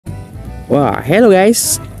Wah, hello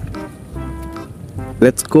guys.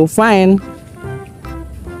 Let's go find.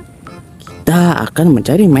 Kita akan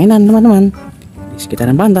mencari mainan teman-teman di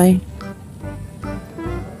sekitaran pantai.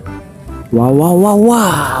 Wow, wow, wow,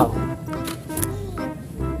 wow.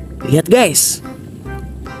 Lihat guys.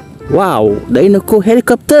 Wow, Dinoco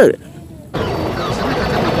helikopter.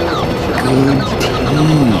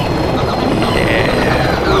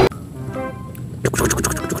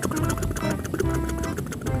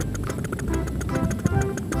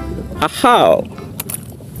 Haha.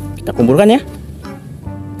 Kita kumpulkan ya.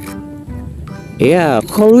 Yeah,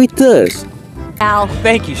 Cruz. Al,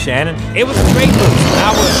 thank you, Shannon. It was a great move. I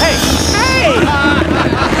was. Hey!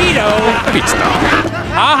 Tito!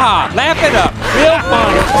 Haha, laugh it up. Real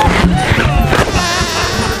fun.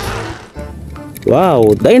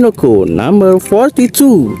 Wow, Dinoco number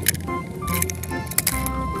 42.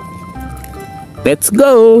 Let's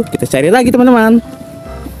go. Kita cari lagi teman-teman.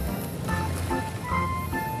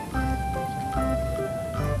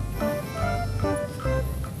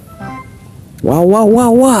 Wow, wow,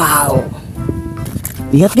 wow, wow.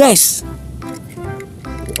 Lihat guys.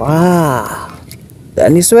 Wow.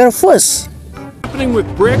 Dinosaur first. Happening with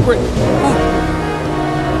brick.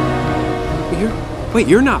 Wait,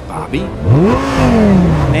 you're not Bobby.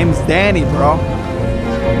 Name's Danny, bro.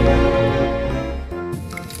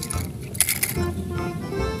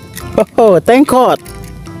 Oh, thank God.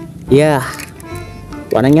 Ya,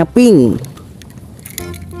 warnanya pink.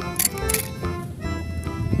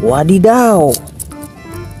 Wadidaw.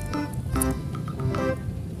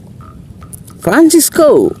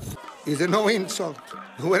 Francisco. Is no insult.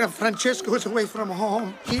 When Francesco is away from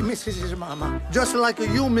home, he misses his mama. Just like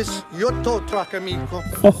you miss your tow truck, amico.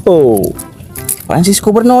 Oh,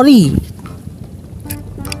 Francisco Bernoli.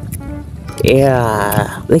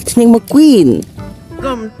 Ya, Lightning Mcqueen.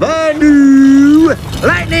 The new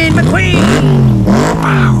Lightning Mcqueen.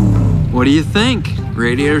 Wow. What do you think?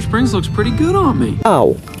 Radiator Springs looks pretty good on me.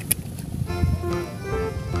 Wow.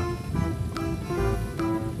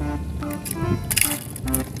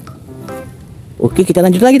 Oke, kita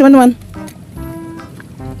lanjut lagi teman-teman.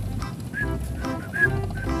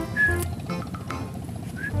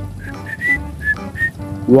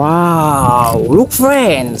 Wow, look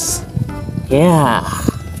friends. Yeah.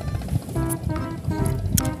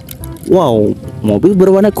 Wow, mobil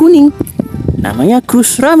berwarna kuning. Namanya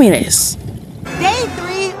Cruz Ramirez. Day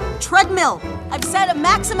 3, treadmill. I've set a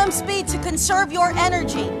maximum speed to conserve your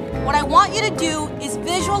energy. What I want you to do is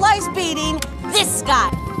visualize beating this guy.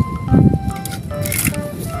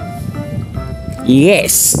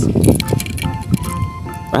 Yes.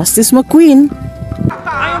 Fastest Mcqueen.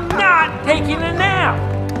 I am not taking a nap.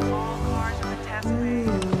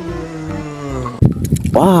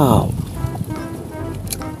 Wow.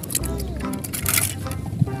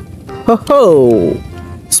 Ho ho.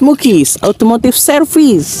 Smokies Automotive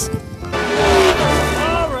Service.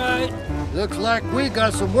 All right. Looks like we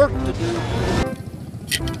got some work to do.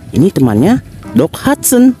 Ini temannya Doc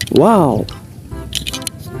Hudson. Wow.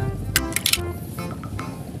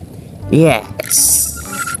 Yes.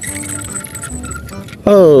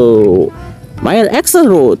 Oh, Mile Axel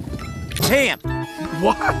Road. Champ.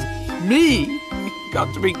 What? Me?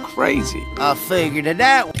 Got to be crazy. I figured it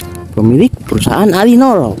out. Pemilik perusahaan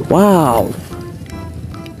Alinor. Wow.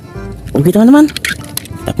 Oke teman-teman,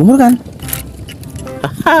 kita kumpulkan.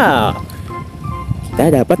 Haha.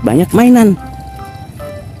 Kita dapat banyak mainan.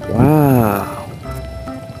 Wow.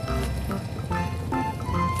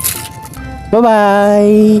 Bye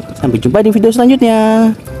bye. Sampai jumpa di video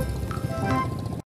selanjutnya.